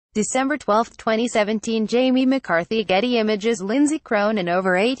December 12, 2017. Jamie McCarthy. Getty Images. Lindsay Cronin.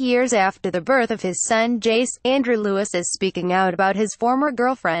 Over 8 years after the birth of his son Jace, Andrew Lewis is speaking out about his former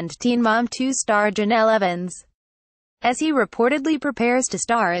girlfriend, Teen Mom 2 star Jenelle Evans. As he reportedly prepares to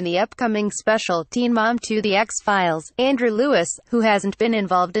star in the upcoming special, Teen Mom 2 The X-Files, Andrew Lewis, who hasn't been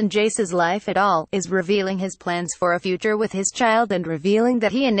involved in Jace's life at all, is revealing his plans for a future with his child and revealing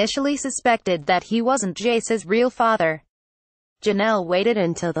that he initially suspected that he wasn't Jace's real father. Jenelle waited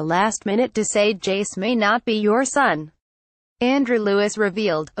until the last minute to say Jace may not be your son, Andrew Lewis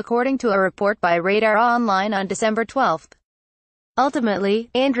revealed, according to a report by Radar Online on December 12. Ultimately,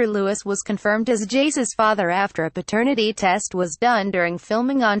 Andrew Lewis was confirmed as Jace's father after a paternity test was done during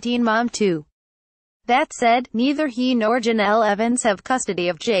filming on Teen Mom 2. That said, neither he nor Jenelle Evans have custody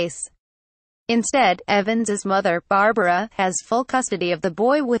of Jace. Instead, Evans' mother, Barbara, has full custody of the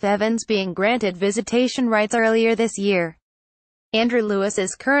boy, with Evans being granted visitation rights earlier this year. Andrew Lewis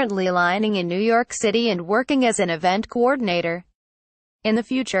is currently aligning in New York City and working as an event coordinator. In the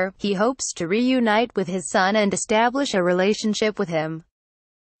future, he hopes to reunite with his son and establish a relationship with him.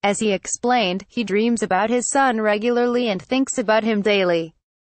 As he explained, he dreams about his son regularly and thinks about him daily.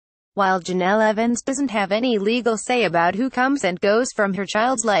 While Jenelle Evans doesn't have any legal say about who comes and goes from her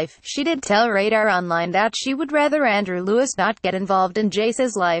child's life, she did tell Radar Online that she would rather Andrew Lewis not get involved in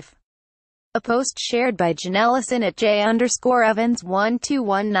Jace's life. A post shared by Jenelle at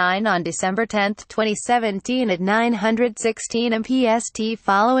J_Evans1219 on December 10, 2017 at 9:16 am PST.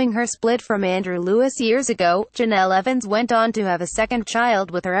 Following her split from Andrew Lewis years ago, Jenelle Evans went on to have a second child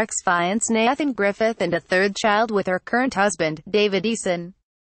with her ex-fiancé Nathan Griffith and a third child with her current husband, David Eason.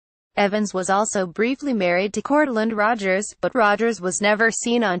 Evans was also briefly married to Cortland Rogers, but Rogers was never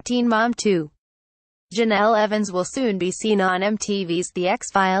seen on Teen Mom 2. Jenelle Evans will soon be seen on MTV's The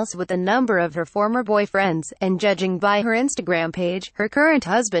X-Files with a number of her former boyfriends, and judging by her Instagram page, her current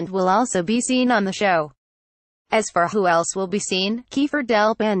husband will also be seen on the show. As for who else will be seen, Kiefer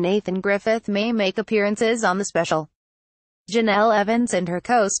Delp and Nathan Griffith may make appearances on the special. Jenelle Evans and her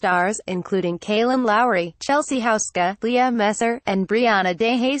co-stars, including Kaylin Lowry, Chelsea Houska, Leah Messer, and Brianna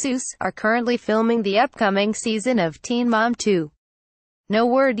De Jesus, are currently filming the upcoming season of Teen Mom 2. No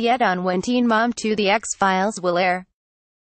word yet on when Teen Mom 2 The X-Files will air.